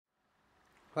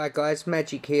Hi guys,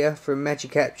 Magic here from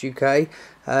Magic Apps UK.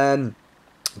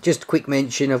 Just a quick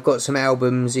mention, I've got some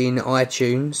albums in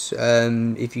iTunes.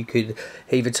 If you could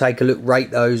either take a look,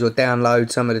 rate those, or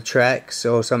download some of the tracks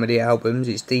or some of the albums.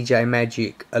 It's DJ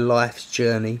Magic, A Life's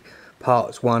Journey,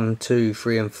 parts 1, 2,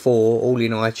 3 and 4, all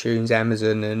in iTunes,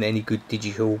 Amazon and any good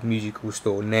digital musical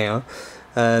store now.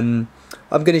 I'm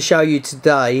going to show you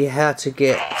today how to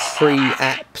get free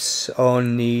apps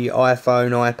on the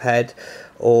iPhone, iPad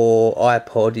or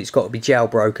iPod. It's got to be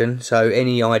jailbroken, so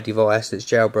any iDevice that's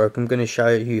jailbroken. I'm going to show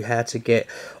you how to get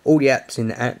all the apps in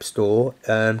the App Store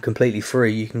completely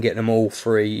free. You can get them all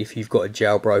free if you've got a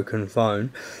jailbroken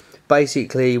phone.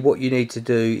 Basically what you need to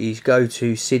do is go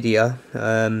to Cydia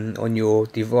on your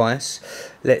device,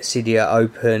 let Cydia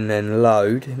open and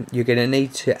load. You're going to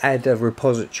need to add a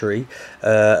repository,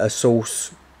 a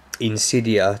source in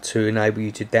Cydia to enable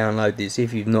you to download this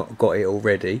if you've not got it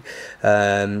already.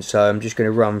 So I'm just going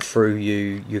to run through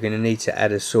you're going to need to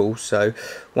add a source. So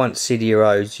once Cydia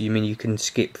loads, you can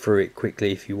skip through it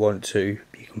quickly if you want to.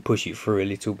 You can push it through a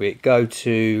little bit. Go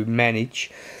to Manage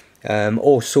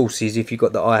or Sources. If you've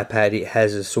got the iPad, it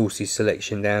has a Sources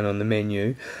selection down on the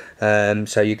menu.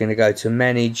 So you're going to go to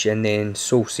Manage and then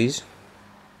Sources.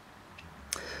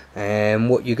 And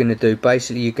what you're going to do,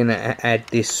 basically you're going to add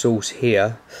this source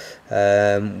here,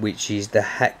 which is the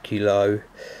HOW2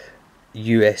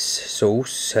 US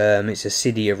source. It's a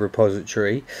Cydia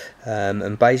repository,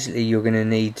 and basically you're going to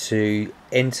need to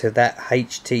enter that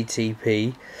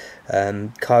http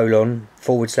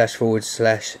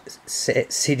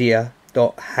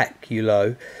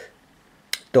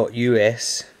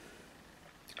cydia.howtulo.us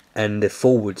and the /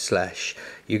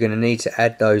 you're going to need to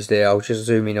add those there. I'll just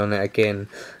zoom in on that again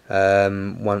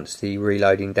once the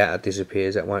reloading data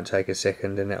disappears. That won't take a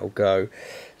second and that will go.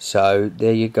 So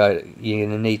there you go, you're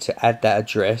going to need to add that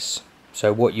address.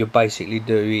 So what you basically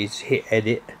do is hit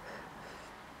edit,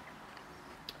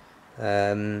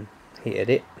 and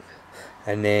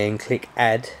then click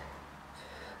add,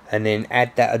 and then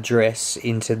add that address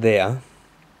into there,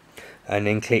 and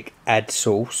then click add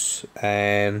source.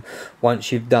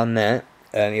 Once you've done that,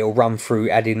 it'll run through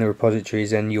adding the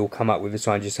repositories and you'll come up with a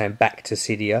sign just saying back to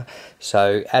Cydia.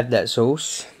 So add that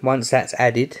source. Once that's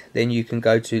added, then you can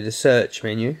go to the search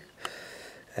menu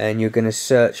and you're going to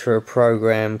search for a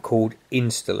program called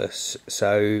Instalous.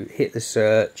 So hit the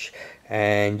search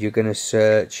and you're going to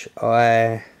search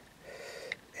INSTA.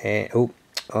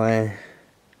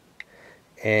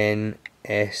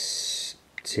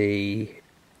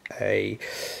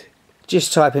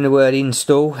 Just type in the word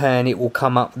install and it will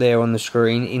come up there on the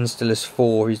screen. Instalous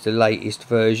 4 is the latest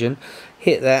version.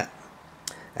 Hit that,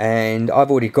 and I've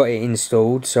already got it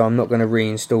installed, so I'm not going to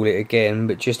reinstall it again,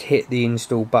 but just hit the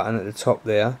install button at the top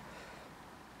there.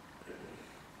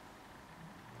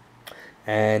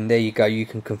 And there you go, you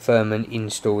can confirm and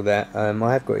install that. I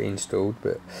have got it installed,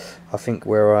 but I think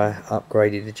where I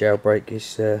upgraded the jailbreak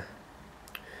is there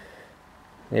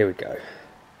we go.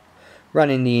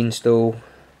 Running the install,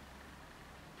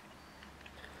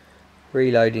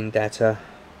 reloading data,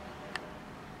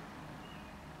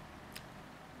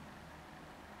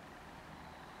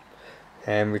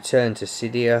 and return to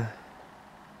Cydia.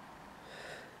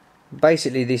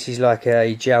 Basically this is like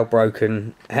a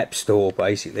jailbroken app store,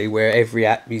 basically, where every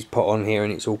app is put on here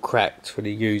and it's all cracked for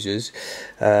the users.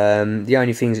 The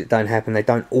only things that don't happen, they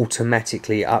don't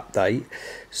automatically update,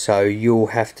 so you'll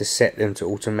have to set them to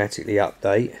automatically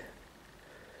update.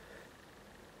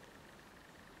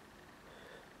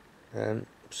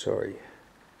 Sorry.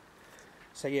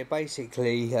 So yeah,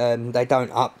 basically they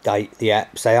don't update the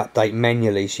apps, they update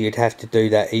manually, so you'd have to do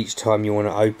that each time you want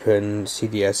to open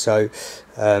Cydia. So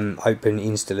open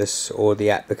Instalous or the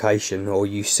application, or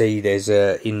you see there's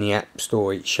in the App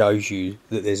Store it shows you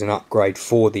that there's an upgrade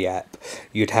for the app.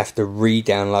 You'd have to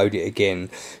re-download it again.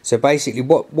 So basically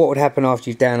what would happen after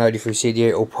you've downloaded through Cydia,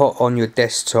 it will put on your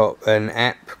desktop an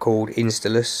app called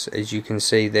Instalous, as you can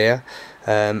see there.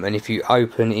 And if you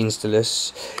open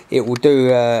Instalous, it will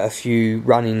do a few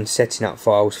running setting up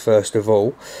files first of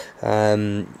all,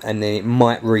 and then it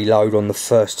might reload on the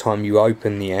first time you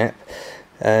open the app.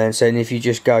 And so then if you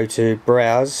just go to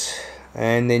browse,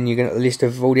 and then you get a list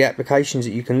of all the applications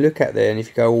that you can look at there, and if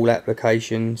you go all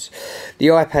applications, the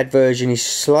iPad version is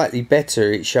slightly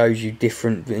better. It shows you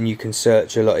different and you can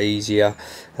search a lot easier.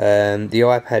 The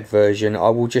iPad version, I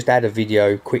will just add a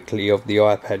video quickly of the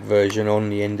iPad version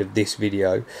on the end of this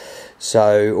video.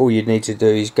 So all you'd need to do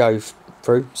is go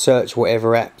through, search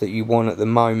whatever app that you want at the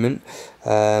moment.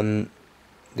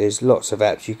 There's lots of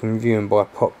apps, you can view them by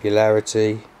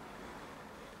popularity.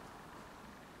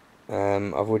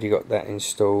 I've already got that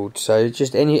installed, so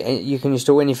just you can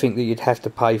install anything that you'd have to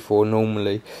pay for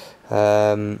normally.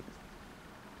 Let's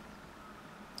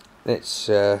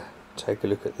take a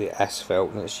look at the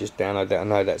Asphalt. Let's just download that. I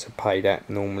know that's a paid app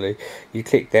normally. You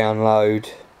click download.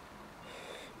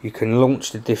 You can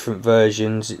launch the different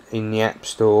versions in the App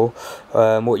Store.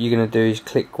 What you're going to do is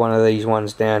click one of these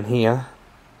ones down here,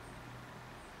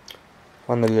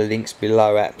 one of the links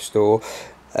below App Store,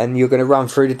 and you're going to run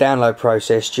through the download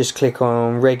process. Just click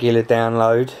on regular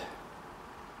download,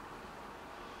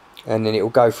 and then it will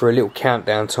go for a little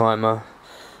countdown timer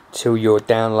till your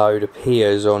download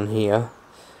appears on here.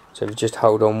 So if you just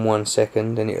hold on 1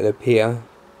 second, and it will appear.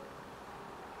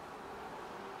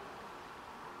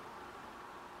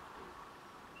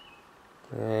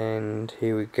 And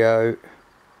here we go.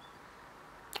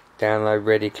 Download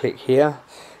ready. Click here,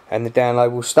 and the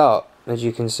download will start, as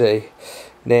you can see.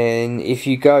 Then if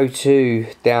you go to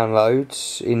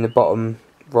downloads in the bottom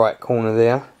right corner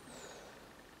there,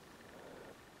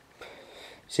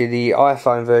 see the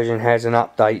iPhone version has an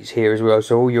updates here as well,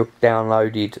 so all your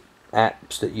downloaded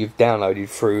apps that you've downloaded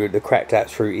through the cracked apps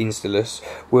through Instalous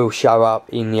will show up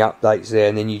in the updates there,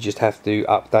 and then you just have to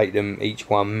update them each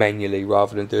one manually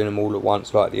rather than doing them all at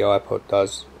once like the iPod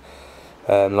does,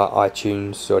 like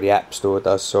iTunes or the App Store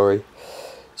does, sorry.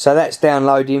 So that's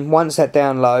downloading. Once that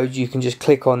downloads, you can just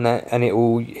click on that and it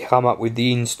will come up with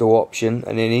the install option,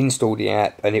 and then install the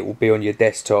app and it will be on your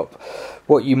desktop.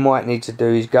 What you might need to do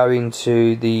is go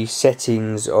into the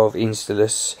settings of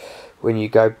Instalous. When you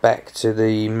go back to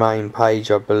the main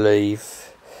page, I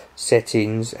believe,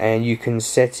 settings, and you can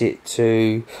set it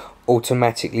to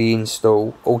automatically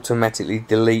install, automatically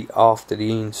delete after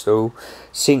the install,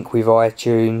 sync with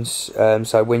iTunes,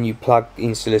 so when you plug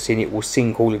Instalous in, it will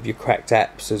sync all of your cracked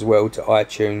apps as well to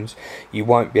iTunes. You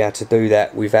won't be able to do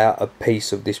that without a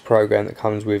piece of this program that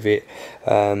comes with it.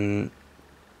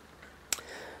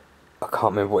 I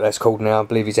can't remember what that's called now. I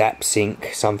believe it's App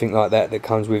Sync, something like that, that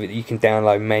comes with it. You can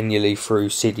download manually through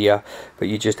Cydia, but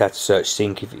you just have to search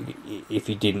Sync if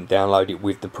you didn't download it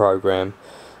with the program.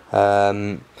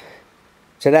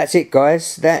 So that's it,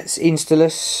 guys. That's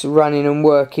Instalous running and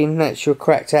working. That's your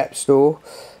cracked app store,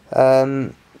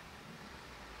 and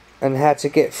how to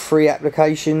get free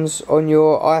applications on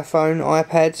your iPhone,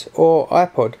 iPad or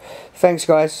iPod. Thanks,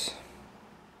 guys.